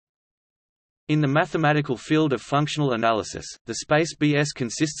In the mathematical field of functional analysis, the space Bs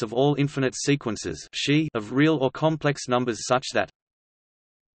consists of all infinite sequences of real or complex numbers such that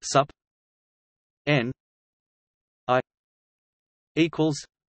sup n I equals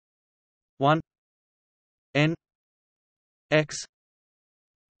 1 n x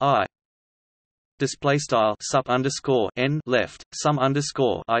I. Display style sup underscore n left sum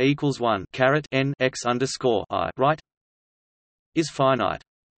underscore I equals 1 caret n x underscore I right is finite.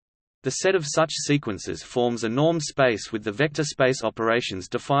 The set of such sequences forms a norm space with the vector space operations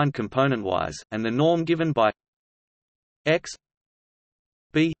defined component-wise, and the norm given by x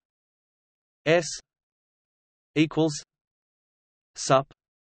b s equals sup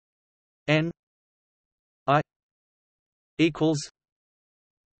n I equals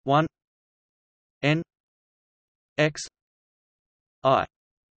 1 n x I.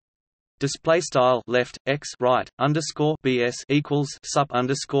 Display style left x right underscore bs equals sup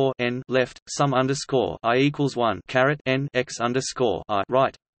underscore n left sum underscore I equals 1 caret n x underscore I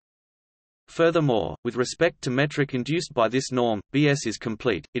right. Furthermore, with respect to metric induced by this norm, Bs is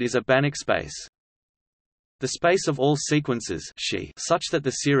complete. It is a Banach space. The space of all sequences such that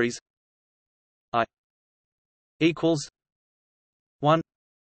the series I equals 1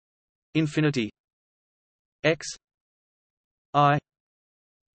 infinity x I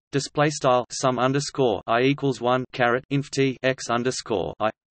display style sum underscore I equals 1 caret inf t x underscore I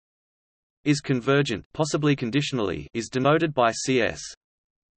is convergent, possibly conditionally, is denoted by Cs.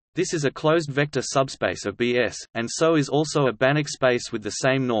 This is a closed vector subspace of Bs, and so is also a Banach space with the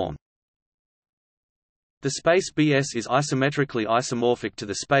same norm. The space Bs is isometrically isomorphic to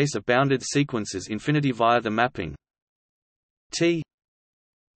the space of bounded sequences infinity via the mapping T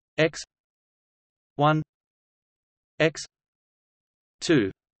x 1 x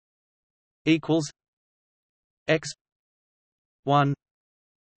 2 equals x 1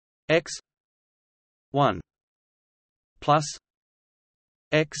 x 1 plus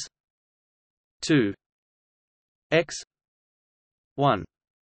x 2 x 1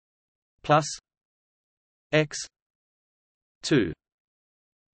 plus x 2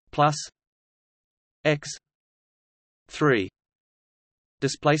 plus x 3.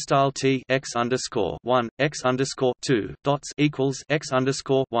 Display style T x underscore 1 x underscore 2 dots equals x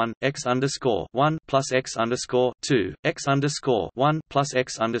underscore 1 x underscore 1 plus x underscore 2 x underscore 1 plus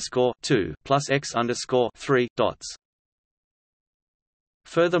x underscore 2 plus x underscore 3 dots.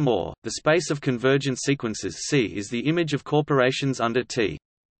 Furthermore, the space of convergent sequences C is the image of corporations under T.